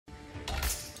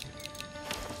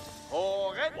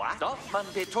Stop man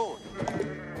beton.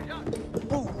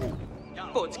 Buhu.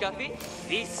 Bootskaffi.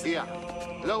 Vis. Ja.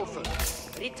 Laufen.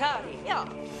 Ritari. Ja.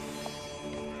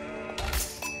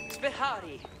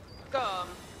 Spehari. Kom.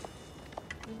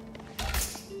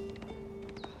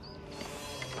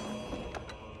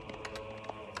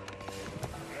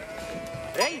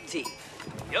 Reiti.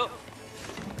 Jo.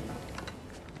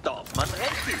 Stop man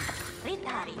reiti.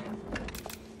 Ritari.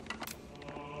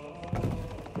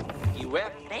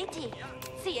 Iweb. Reiti.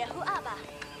 Siehu aba.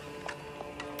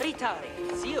 Ritari.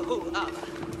 Sihu aba.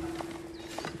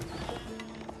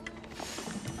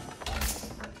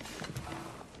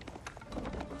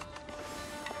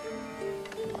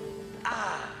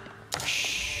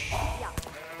 Ja.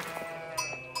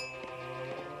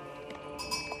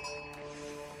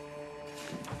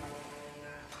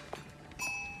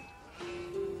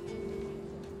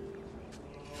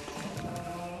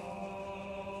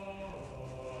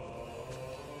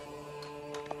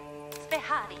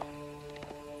 Spehari.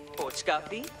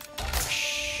 Bootskaffi.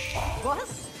 Was?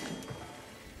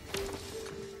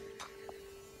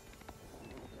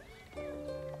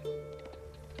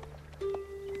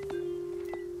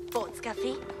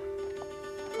 Bootskaffi.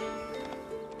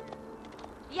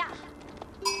 Ja.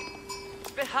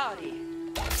 Spehari.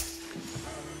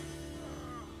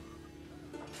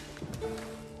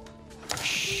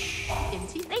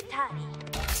 Inti. Ritari.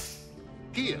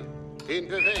 Hier. In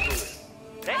Bewegung.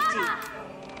 Reiti.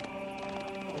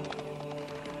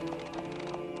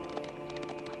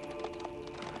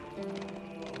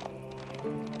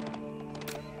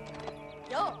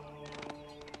 Jo.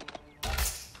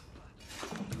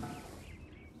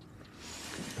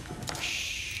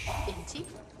 Inti.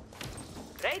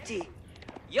 Reiti.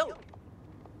 Jo.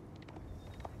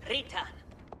 Ritan.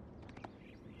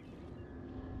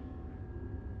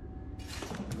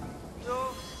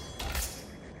 Jo.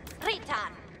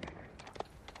 Ritan.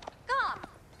 Kom.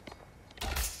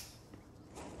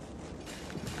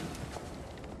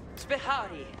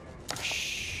 Spehari.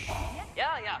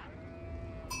 Ja, ja.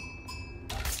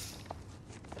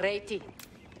 Reiti.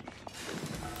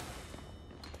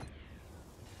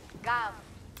 Gav.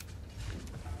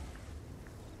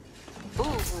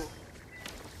 Buhu.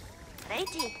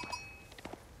 Reiti.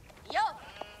 Jo.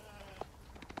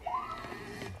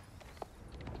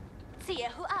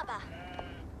 Siehu aba.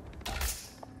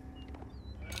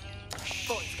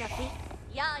 Bootskaffi.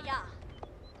 Ja, ja.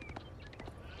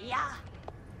 Ja.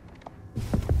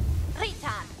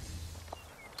 Ritan.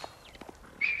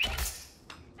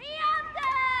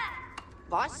 Fiante!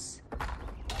 Was?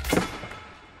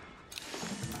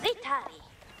 Ritari.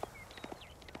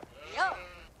 Jo.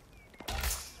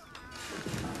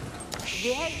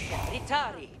 Jeheise.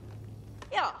 Ritari.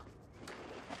 Ja.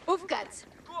 Aufgeht's.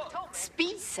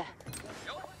 Spieße.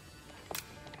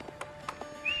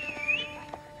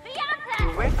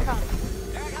 Fiante! Welcome.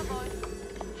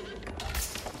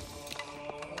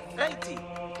 Reiti.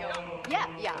 Ja,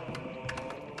 ja.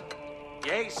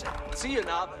 Jeheise. Ziehen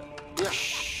ab. Ja.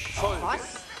 Voll.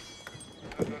 Was?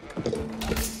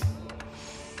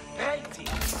 Reiti.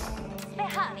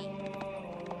 Spehari.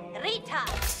 Rita.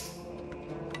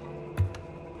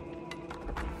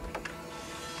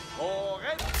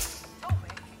 Horen.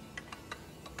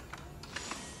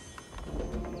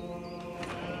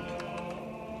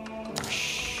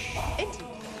 Inti.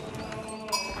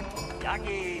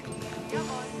 Jagin.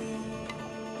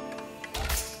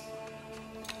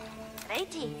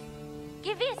 Reiti.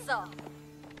 Gewisso.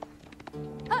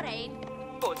 Horein.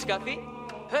 Bootskaffi.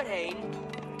 Hör heen.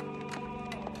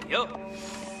 Jo.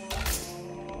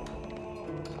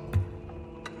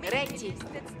 Reiti.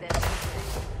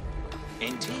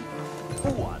 Inti.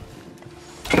 Uan.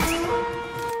 Fiante!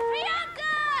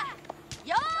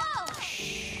 Jo!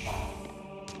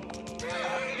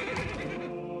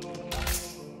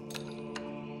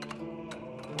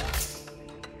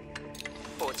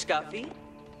 Bootskaffi.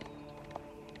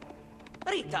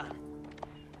 Ritan.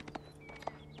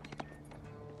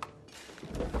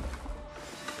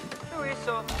 Nu is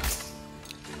zo.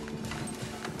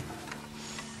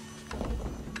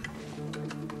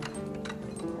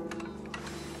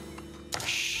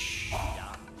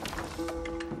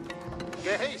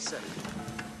 Geheißen.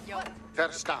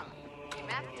 Verstanden.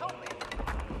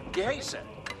 Jeheise.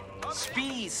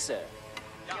 Spieße.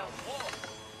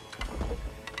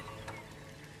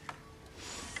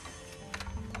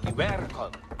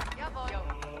 Werken.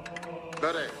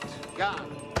 Bereit. Ja.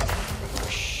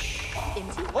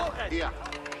 Inti. Horen. Ja.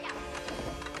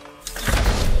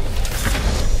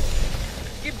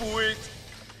 Geburt.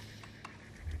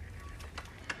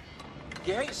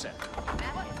 Jeheise.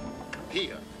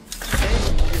 Hier.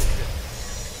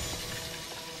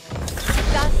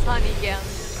 Honey gern.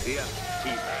 Hier,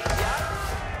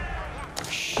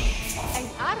 Ein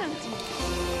Arenti.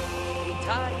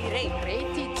 Ritari Rei.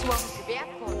 Reti zum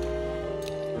Gewerkon.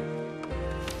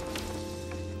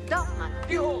 Doch, Mann.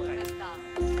 Joren.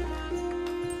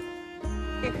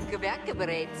 Ich gewerke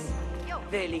bereits. Jo.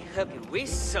 Welche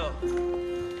Gewisso.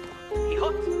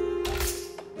 Hot.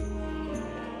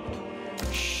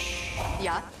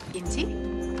 Ja, Inti?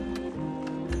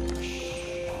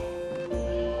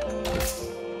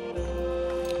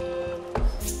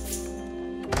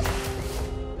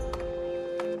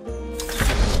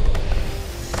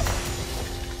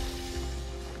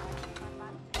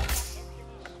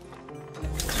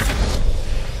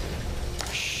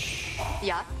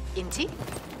 Ja, Inti?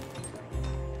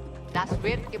 Das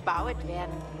wird gebaut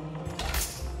werden.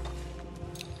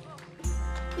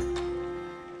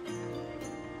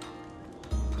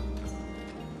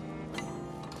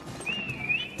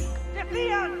 Der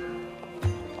Fian!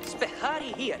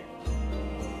 Spehari hier.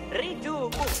 Ritu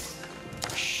Us.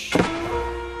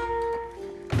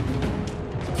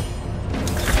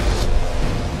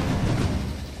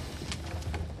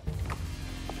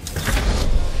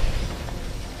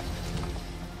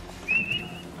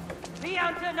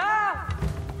 Fiante nah!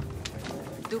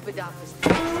 Du bedarfst.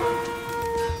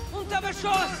 Unter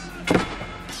Beschuss!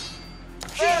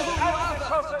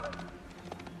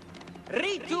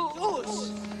 Ritu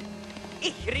Us!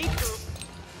 Ich Ritu!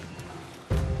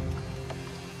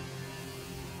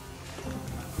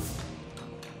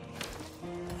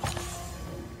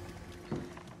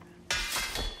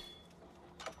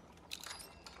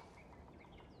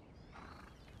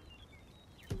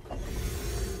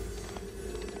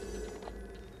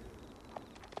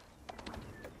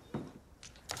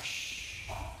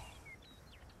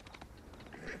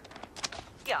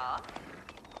 Ja.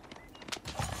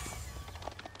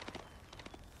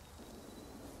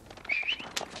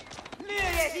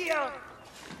 Mühe hier!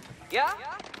 Ja?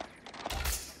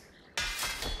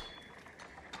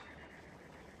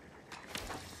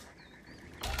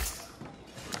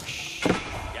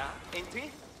 Ja,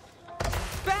 Inti?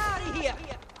 Sperri hier!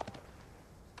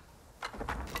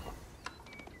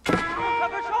 Unter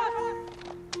Beschuss!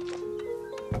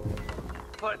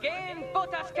 Vorgehen,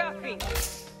 Butterskaffing!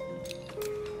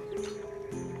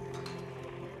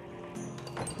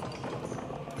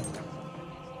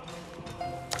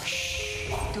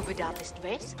 Du bedarfst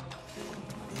was?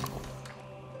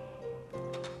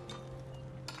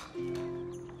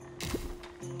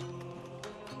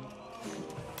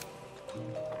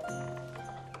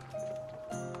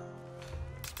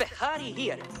 Behari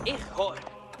hier, ich hor.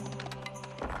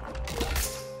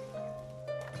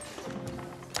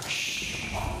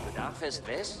 Bedarf es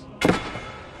was?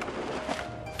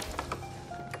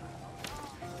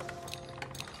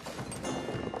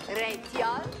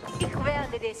 Reitjal, ich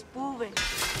werde des Buben.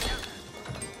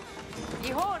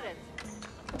 Die Horen.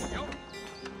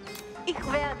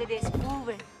 Ich werde des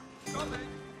Buben.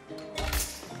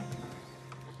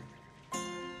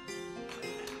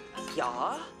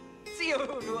 Ja? Sieh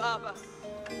nu aber.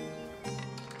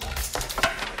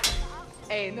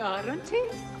 Ein Arenti?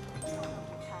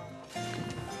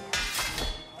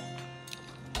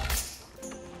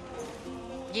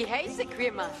 Geheiße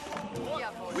Quimmer.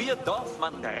 Wir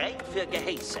Dorfmann bereit für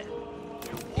Geheiße.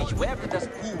 Ich werde das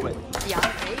Buben. Ja,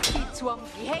 Reiti zum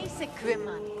Geheiße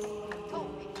kümmern.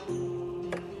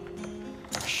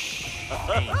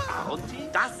 Hey, Arunti,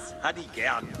 das hat ich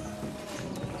gern.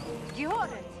 Gehört.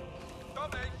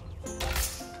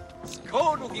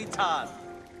 Skolu getan.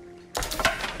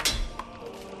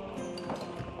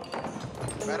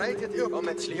 Bereitet ihr um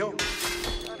mit Lyon?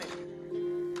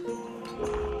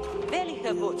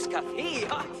 Welcher Bootskaffee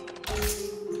hat?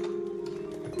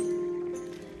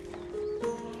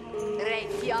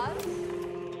 Reitjal,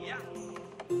 Ja.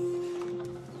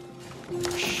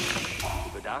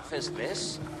 Bedarf es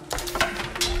was?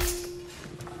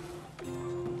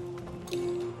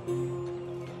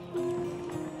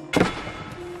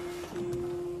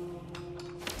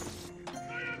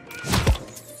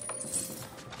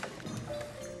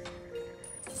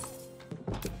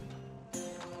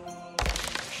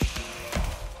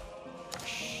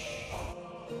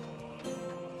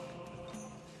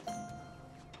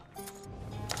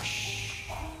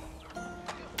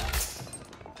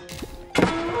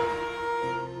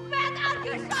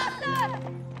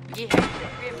 Geheiße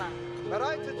Quimmer.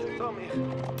 Bereitet euch um mich.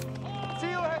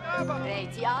 Zio het aber.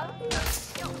 Reitjal,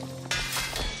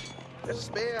 Es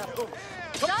Speer um.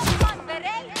 Dorfmann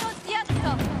bereit und jetzt!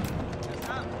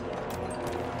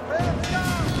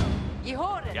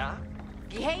 gehört. Ja?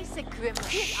 Geheiße Quimmer.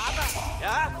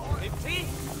 Ja? Nimmt sie?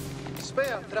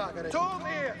 Speer trager. Zu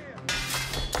mir!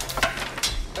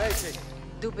 Richtig.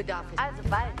 Du bedarfst also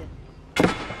bald.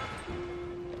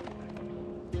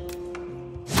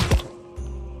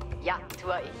 Ja,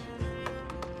 tue ich.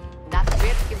 Das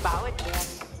wird gebaut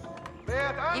werden.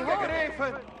 Werd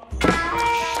angegriffen!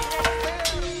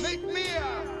 Mit mir!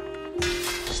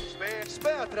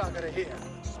 Speertrager hier.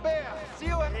 Speer,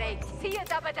 ziel en... Bereit. Zie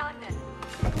het aber dann.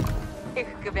 Ich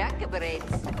gewerke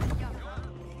bereits.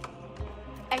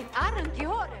 Ein Arm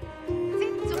gehören.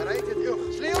 Sind zu... Bereitet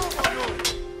euch. Sliomo nun!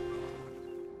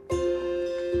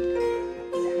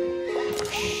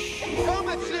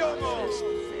 Kommet, Sliomo!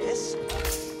 Fest?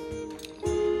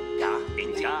 Ja,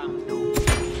 in Kram, du.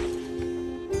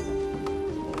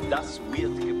 Das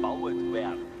wird gebaut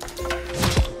werden.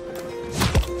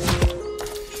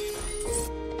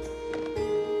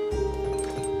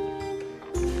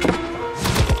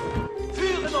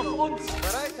 Führen auf uns!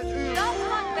 Bereitet euch.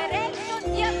 Dorfmann, bereit und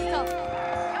jetzt doch.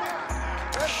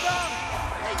 Verstand!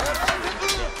 Bereitet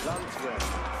euch.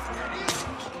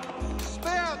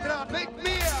 Speertrager mit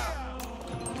mir!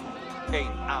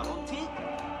 Ein Arunti?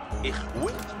 Ich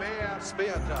hol.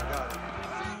 Speertrager.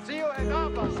 Zio en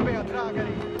Abba, Speertrager.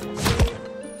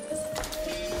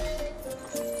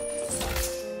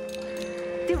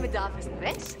 Du bedarfst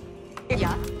was?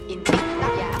 Ja, in Tick.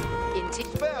 Ja, in Tick.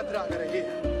 Speertrager hier.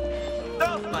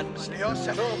 Dorfmann!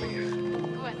 Sliosse Romi.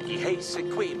 Gut. Die heiße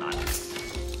Queemann.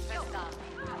 Verstanden.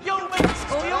 Jongens,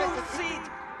 die uns sieht!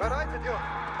 Bereitet euch.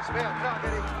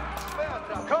 Speertrager.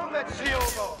 Speertrager. Kommet,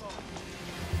 Sliomo!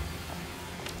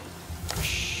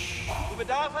 Du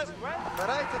bedarfst?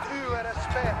 Bereitet uw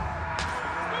speer.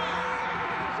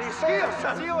 Sie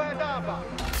skiersen. Zio en Abba.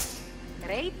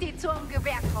 Reit die zum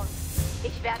Gewehrkon.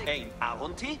 Ich werde... Ein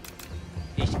Arunti?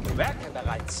 Ich gewerke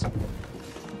bereits.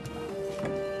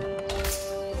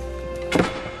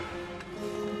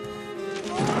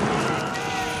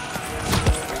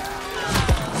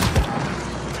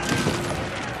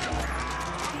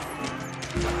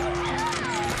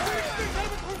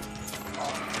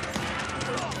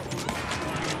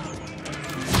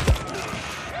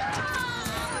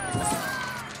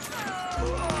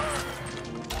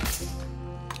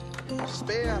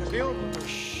 Speer, Sliomo.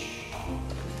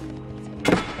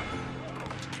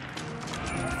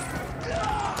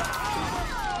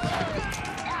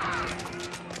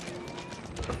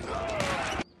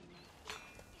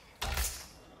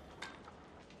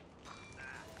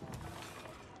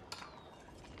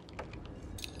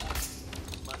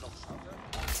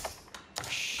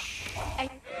 Ein...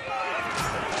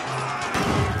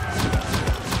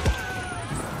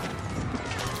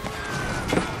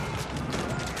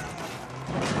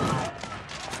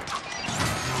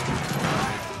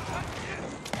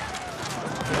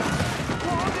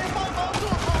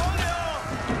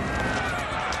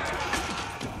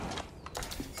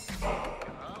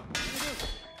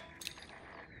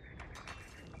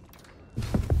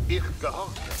 Ich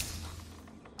gehorche.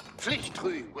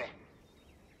 Pflichtrüge.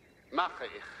 Mache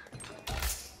ich.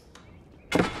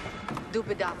 Du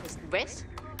bedarfst was?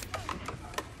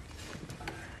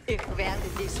 Ich werde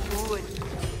dies tun.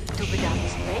 Du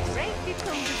bedarfst was? Reit die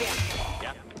zum Gewehrkon.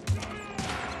 Ja.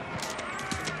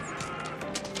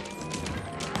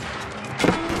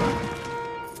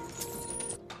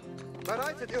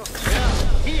 Bereitet euch. Ja,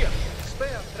 hier.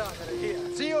 Speertrager hier.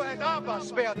 Zio en Abba,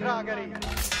 Speertrager hier.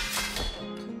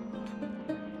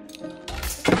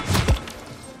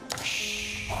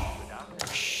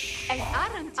 Ein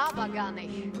Arend, aber gar nicht.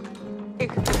 Ich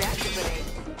gewerke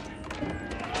bereits.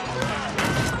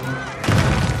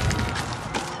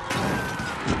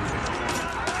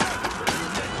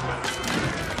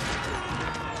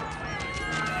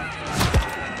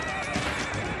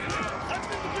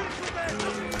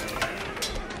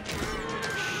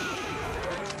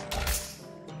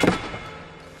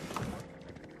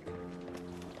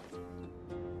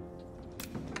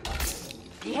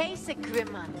 Die heiße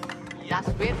Kümmern. Das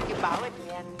wird gebaut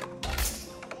werden.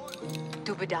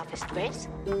 Du bedarfst was?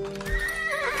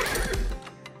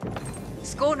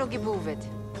 Skono gebuvet.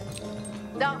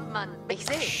 Dorfmann, ich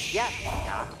sehe. Ja.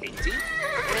 Ja, Inti?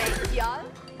 Reitial.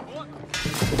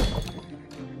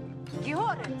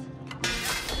 Gehöret.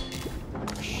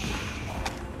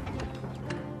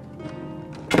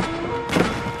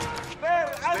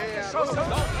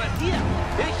 Dorfmann, hier!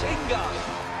 Ich, Inga!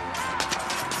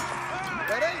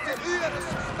 Bereitet eure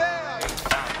Speer.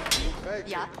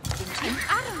 Ja, in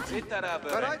Arend. Zitterer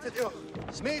bereit. Bereitet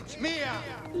euch. Mit mir.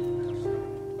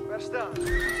 Verstand.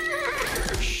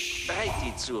 Bereit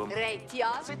die zum.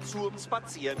 Reitial. Sit zum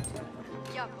Spazieren.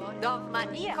 Jawohl.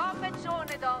 Dorfmann, hier. Kommet schon,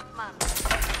 Dorfmann.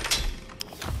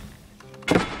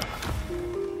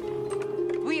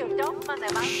 Wir Dorfmann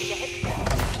erwarten die Hälfte.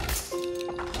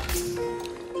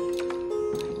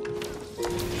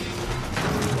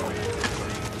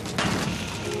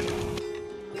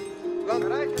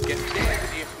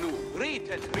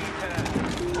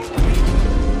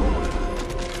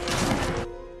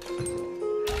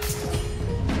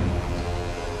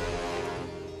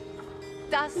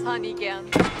 habe ich gern.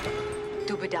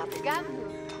 Du bedarfst gern.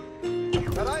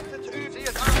 Bereitet üben Sie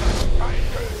es an.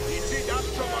 Die zieht ab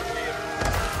zum Marschieren.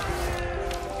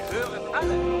 Hören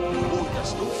alle. Oh,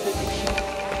 das nur für dich.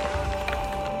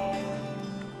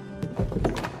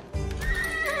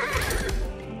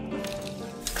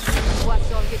 Was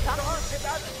soll getan?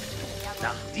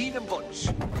 Nach deinem Wunsch.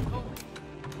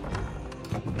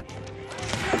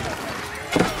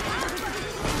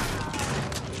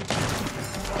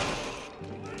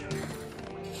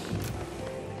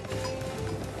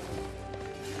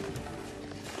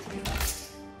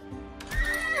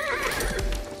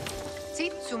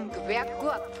 Zieht zum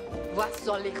Gewehrgurt. Was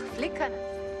soll ich flicken?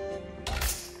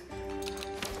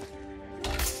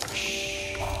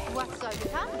 Was soll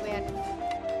getan werden?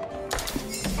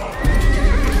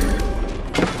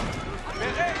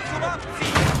 Bereit zum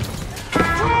Abziehen!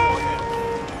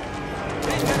 Ich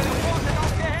werde sofort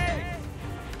aufgehängt!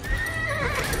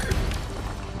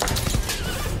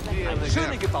 Ein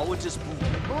schön gebauetes Buch.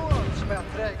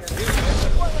 Kurzverträge.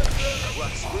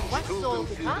 Was soll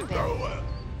getan werden?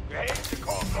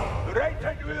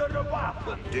 Reitet eure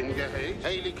Waffen! Den Geheiß.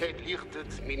 Heiligkeit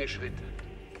lichtet meine Schritte.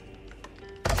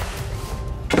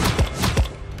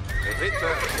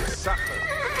 Ritter, Sache.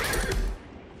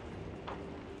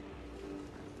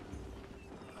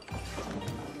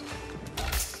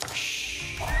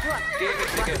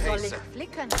 Was soll ich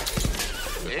flicken?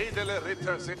 Edle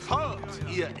Ritter sind fort,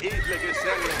 ihr edle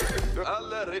Gesellen. Für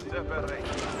alle Ritter bereit.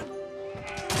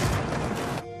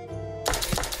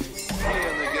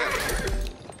 Könige,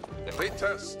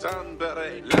 Ritter stand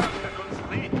bereit. Lasst uns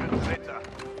reden, Ritter.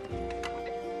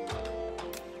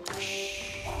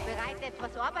 Bereit,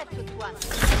 etwas Arbeit zu tun.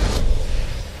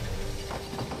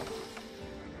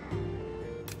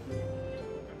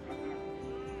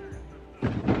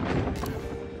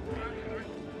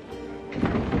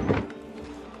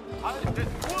 Haltet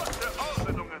gute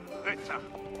Ordnungen, Ritter.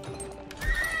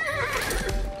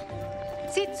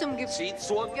 Zieht zum Gewehr. Zieht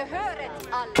zur... Gehöret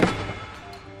alle.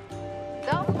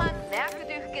 Doch man merke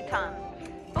durchgetan.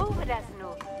 Over das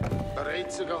nur.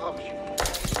 Bereit zu gehorchen.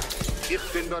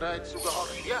 Ich bin bereit zu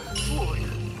gehorchen. Ja, tue ich.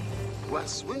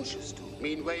 Was wünschest du?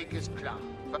 Mein Weg ist klar.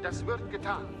 Das wird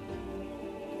getan.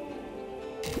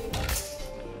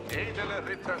 Edle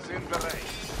Ritter sind bereit.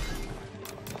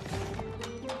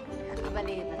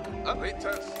 Überleben.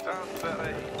 Ritter stand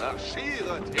bereit.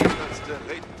 Marschiert, edelste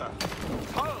Ritter.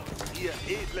 Fort, ihr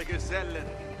edle Gesellen.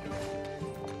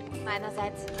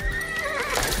 Meinerseits.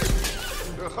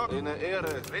 In der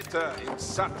Ehre, Ritter im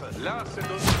Sattel. Lasset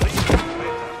uns reden,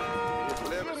 Ritter. Wir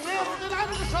bleiben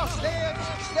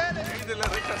edle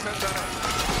Ritter sind bereit.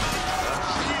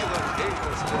 Marschiert,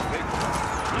 edelste Ritter.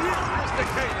 Hier ist der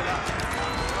keine Land.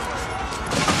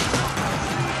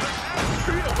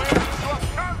 Wir werden zur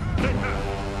Kampf, Ritter.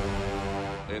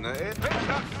 In der Ehre,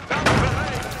 Ritter stand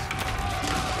bereit.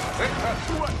 Ritter,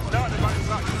 tut Gnade bei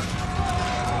Seite.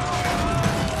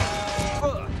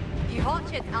 Die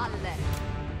horchet alle.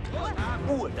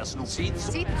 Das nun zieht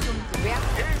zu... Zieht zum Gewehr.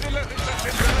 Edle Ritter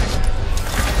sind bereit.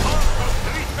 Fort und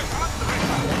Krieg mit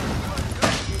Anrichter.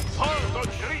 Fort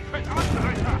und Krieg mit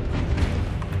Anrichter.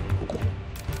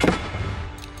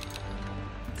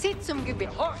 Zieht zum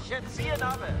Gewehr. Horchet,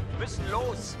 Ziername! Müssen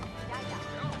los!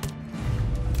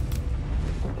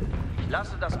 Ich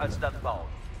lasse das alsdann bauen.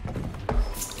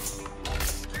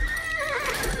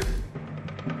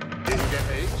 Den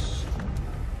Geheiß?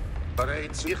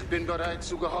 Ich bin bereit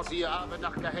zu gehorchen, ihr aber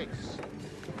nach Geheiß.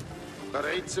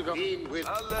 Bereit zu gehen mit...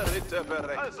 Alle Ritter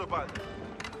bereit. Also bald.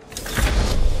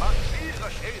 Marschiere,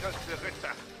 edelste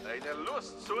Ritter. Eine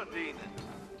Lust zur Dienen.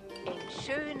 Ein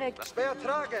schöner... Speer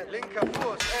trage, linker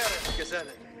Fuß, Ehre,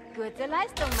 Gesellen. Gute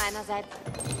Leistung meinerseits.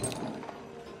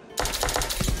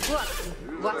 Gut.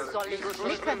 Was soll ich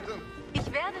flicken?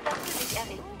 Ich werde das für dich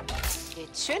erringen.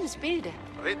 Geht schönes Bilde.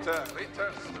 Ritter,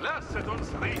 Ritter, lasset uns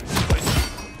reden.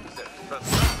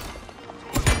 Selbstvertrauen.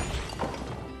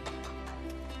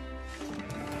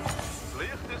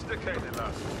 Pflicht ist der keine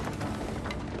Last.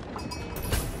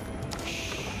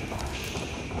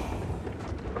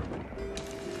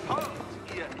 Fort,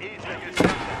 ihr edle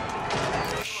Gesellen.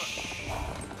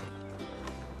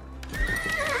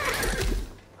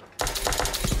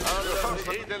 Alle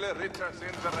edle Ritter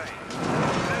sind bereit.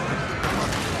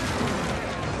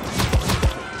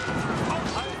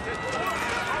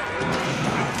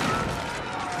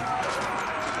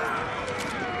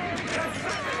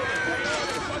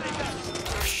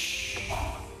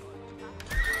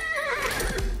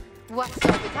 Was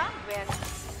soll getan werden?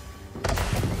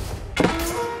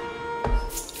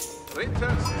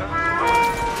 Ritter stand.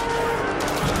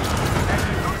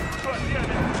 Eine Lust zur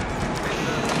Erde.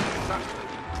 Ritter sachte.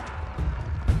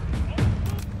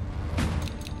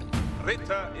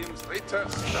 Ritter im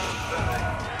Ritterstand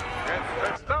bereit.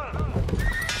 Jetzt ist da.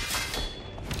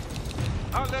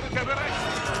 Alle Ritter bereit.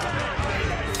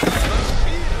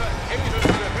 Marschiere,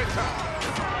 edelste Ritter.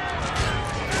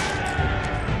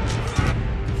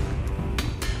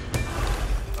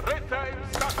 Ritter im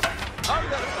Sattel.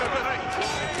 Alle Ritter bereit.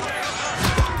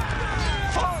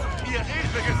 Fort, ihr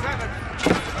edle Gesellen.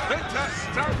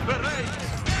 Ritterstand bereit.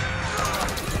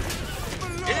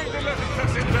 Edle Ritter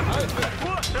sind bereit.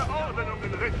 Gute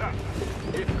Ordnungen, Ritter.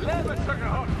 Ich lebe zur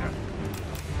Gehorche.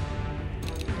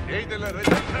 Edle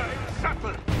Ritter im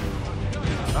Sattel.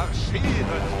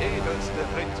 Marschiert, edelste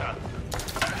Ritter.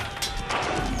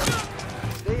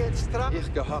 Steh jetzt stramm.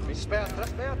 Ich gehorche.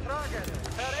 Vertragen.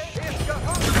 Ich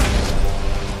gehorche.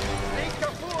 Nicht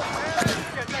kaputt.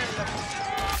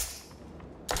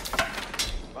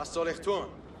 Was soll ich tun?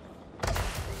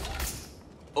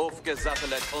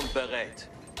 Aufgesattelt und bereit.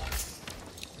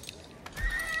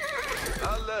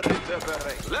 Alle Ritter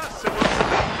bereit. Lassen uns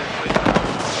den Ritter.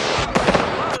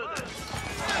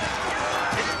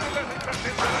 Edle Ritter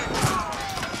sind bereit.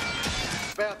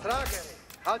 Vertragen.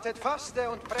 Haltet fast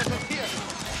und präsentiert.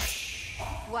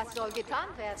 Was soll getan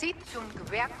werden? Zieht zum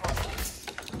Gewehr kommen.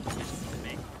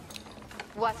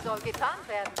 Was soll getan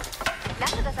werden?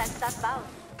 Lasse das als das bauen.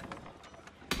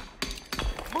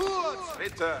 Mut!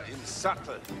 Ritter im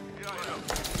Sattel.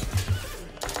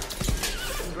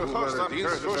 Gehorsam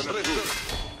Dienstvorschriften.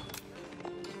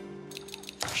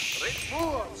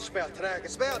 Mut!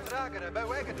 Vertragen.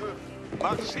 Bewegen.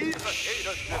 Marschiere,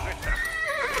 edelste Ritter.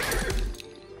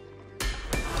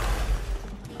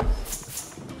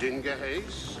 Den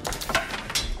Geheiß?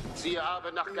 Sie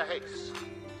haben nach Geheiß.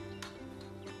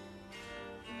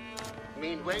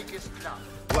 Mein Weg ist klar.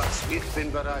 Was? Ich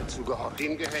bin bereit zu gehorchen.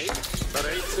 Den Geheiß?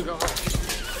 Bereit zu gehorchen.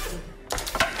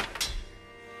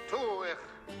 Tu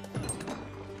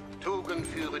ich. Tugend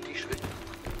führe die Schritte.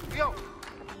 Jo.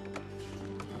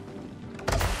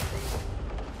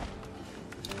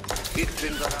 Ich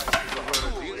bin bereit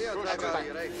zu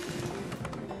gehorchen.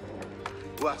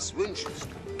 Was wünschst du?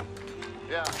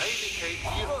 Der Heiligkeit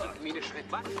hier sind meine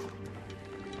Schritte.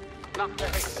 Nach der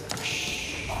Hexe.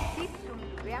 Zieht zum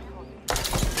Gewehr kommen.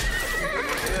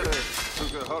 Ehre zu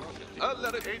gehorchen. Alle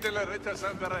edle Ritter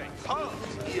sind bereit. Fort,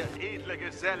 ihr edle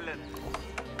Gesellen.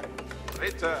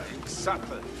 Ritter im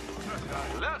Sattel.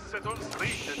 Lasset uns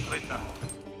riechen, Ritter.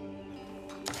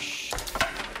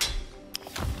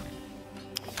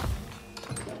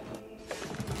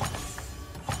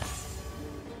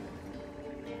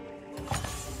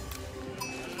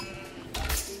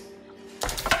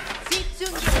 Zieht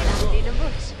zum Gewehr, den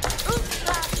Wunsch. Und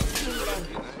fragt ihn.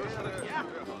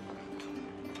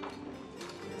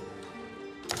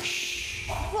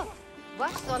 Gut,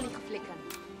 was soll ich flicken?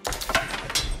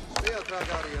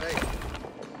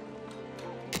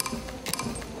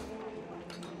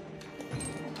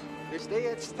 Ich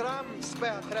stehe jetzt stramm.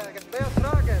 Vertragen.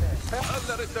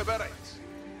 Alle Ritter bereit.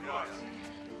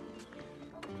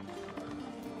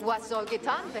 Was soll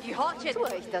getan werden? Die Horche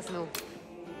tue ich das nun.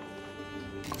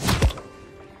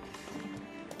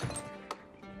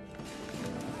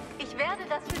 Ich werde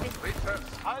das für dich. Ritter,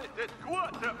 haltet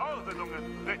gute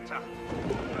Ordnungen, Ritter.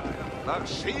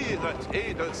 Marschiert,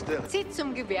 edelste. Zieht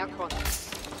zum Gewehr kommen.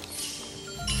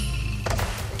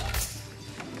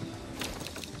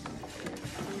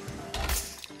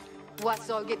 Was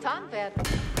soll getan werden?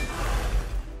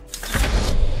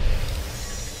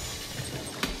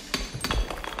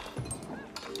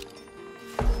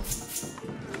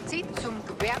 Zieht zum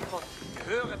Gewehr kommen.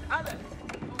 Hören alle.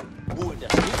 Hol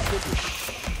das Lied für dich.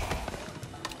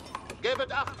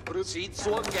 Gebet acht, Brüder. Zieht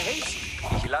zum Geheiß.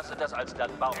 Ich lasse das als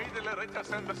dann bauen. Edle Ritter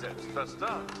sind besetzt.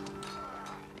 Verstanden?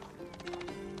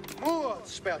 Mut!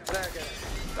 Vertragen.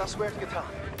 Das wird getan.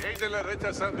 Edle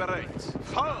Ritter sind bereit.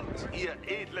 Fort, ihr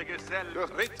edle Gesellen.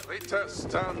 Ritter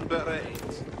stand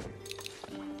bereit.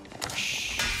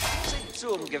 Zieht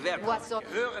zum Gewehr. Was soll...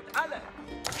 Hören alle.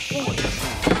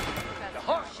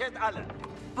 Gehorchet alle.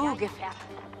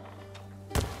 Bugefährten.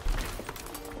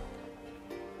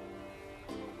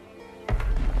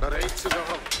 Bereit zu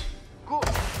gehorchen. Gut.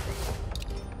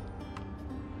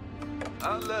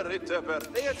 Alle Ritter bereit.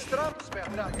 Steh jetzt stramm.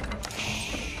 Vertragen.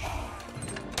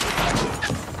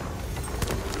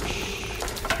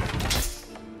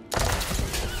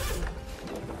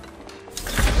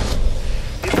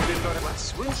 Ich bin bereit.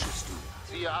 Was wünschst du?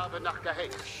 Sie haben nach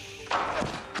Geheiß.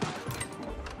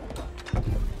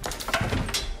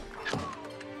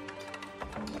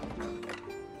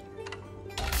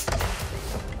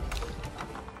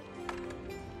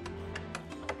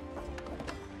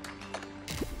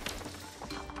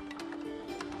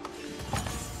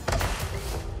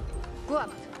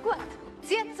 Gut.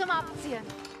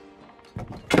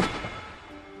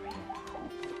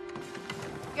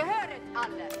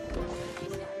 alle.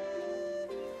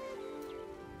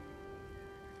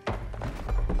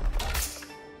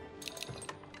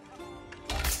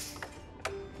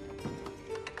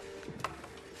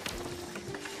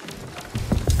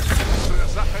 Unsere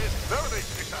Sache ist würdig,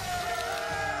 Ritter.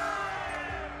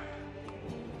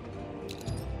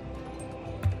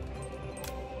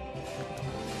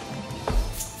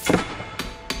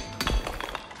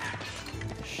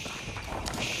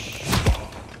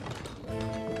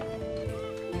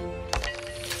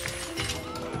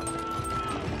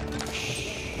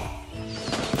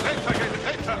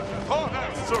 Ritter,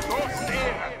 vorwärts zur großen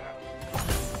Ehre!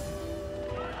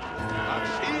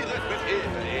 Marschiert mit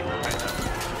Ehre, Edelmänner!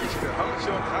 Ich gehorche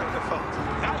und reite fort.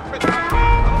 Jagd mit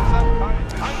Grausamkeit!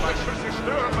 Einmalschüsse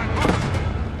stören mein Blut!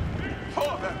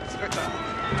 Vorwärts, Ritter!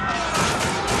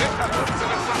 Ritter,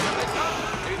 unsere Sache, Ritter!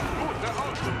 In guter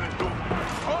Ordnung, du!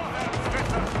 Vorwärts,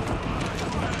 Ritter!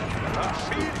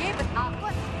 Marschiert! Gebet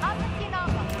Argus, alles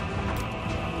hinauf.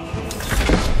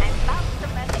 Ein Bauch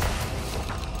zum Erleben.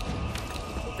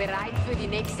 Bereit für die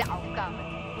nächste Aufgabe.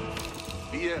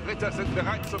 Ihr Ritter sind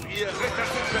bereit zum Ich gehorche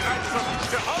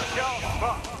aufs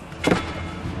Wort!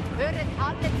 Höret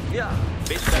alle zu. Ja,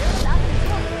 bitte. Höret alle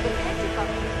zu. Befehl Sie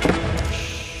kommen.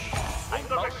 Ein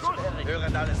Beschuss.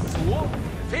 Hören alles zu.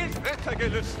 Fehlt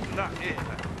Rittergelüsten nach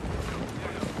Ehre.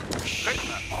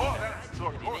 Ritter, vorwärts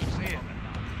zur großen Ehre.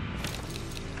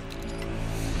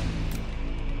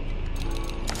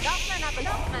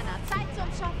 Männer, Zeit zum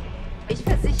Schaffen. Ich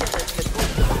versichere, es wird gut.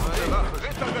 Meine Wache,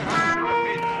 Ritter bereit für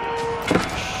Befehl.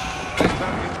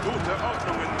 Ritter in guter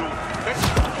Ordnung in Blut.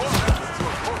 Ritter, vorwärts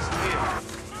zur großen Ehre.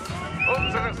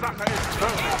 Unsere Sache ist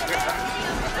würdig, Ritter.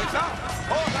 Ritter,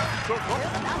 vorwärts zur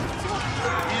großen Ehre.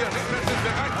 Ihr Ritter sind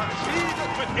bereit,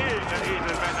 marschiert mit Ehre,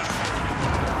 Edelmänner.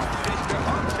 Ich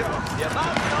gehorche auf Wir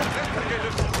warten auf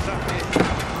Rittergelüsten nach Ehre.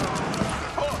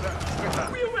 Vorwärts, Ritter.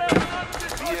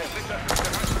 Ihr Ritter sind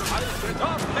bereit für alle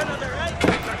Dorfmänner bereit.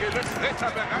 Rittergelüst,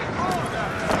 Ritter bereit.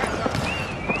 Vorwärts, Ritter.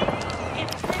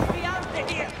 Gibt's Defiante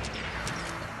hier?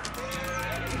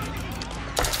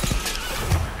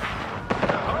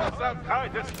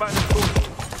 Grausamkeit ist mein Tod.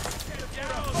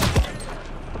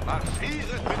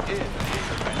 Marschiert mit Ehre,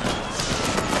 Edelmänner.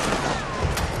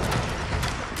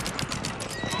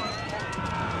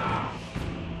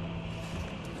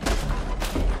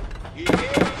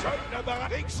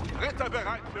 Ritter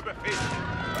bereit für Befehl.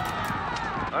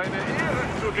 Eine Ehre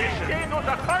zu dir. Stehen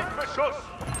unter Feindbeschuss.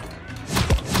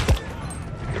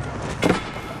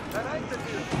 Bereitet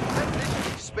ihr!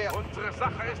 Speer! Unsere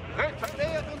Sache ist Ritter.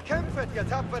 Nähert und kämpft, ihr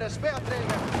tapfere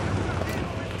Speerträger!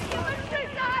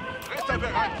 Ritter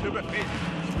bereit für Befehl.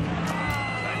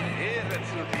 Eine Ehre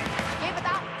zu dir. Gebet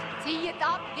ab. Zieht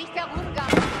ab, nicht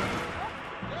herumgaben.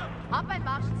 Hab ein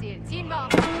Marschziel. Ziehen wir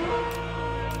ab.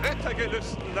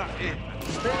 Rittergelüsten nach Ehre.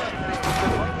 Speerträger,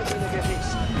 befreundet ihre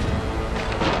Gehäßen!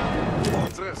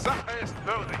 Unsere Sache ist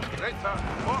würdig. Ritter,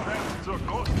 vorwärts zur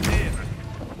großen Ehre.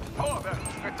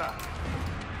 Vorwärts, Ritter.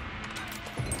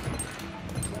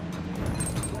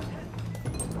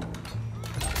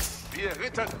 Wir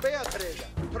Ritter Speerträger,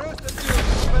 tröstet sie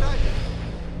uns, bereitet!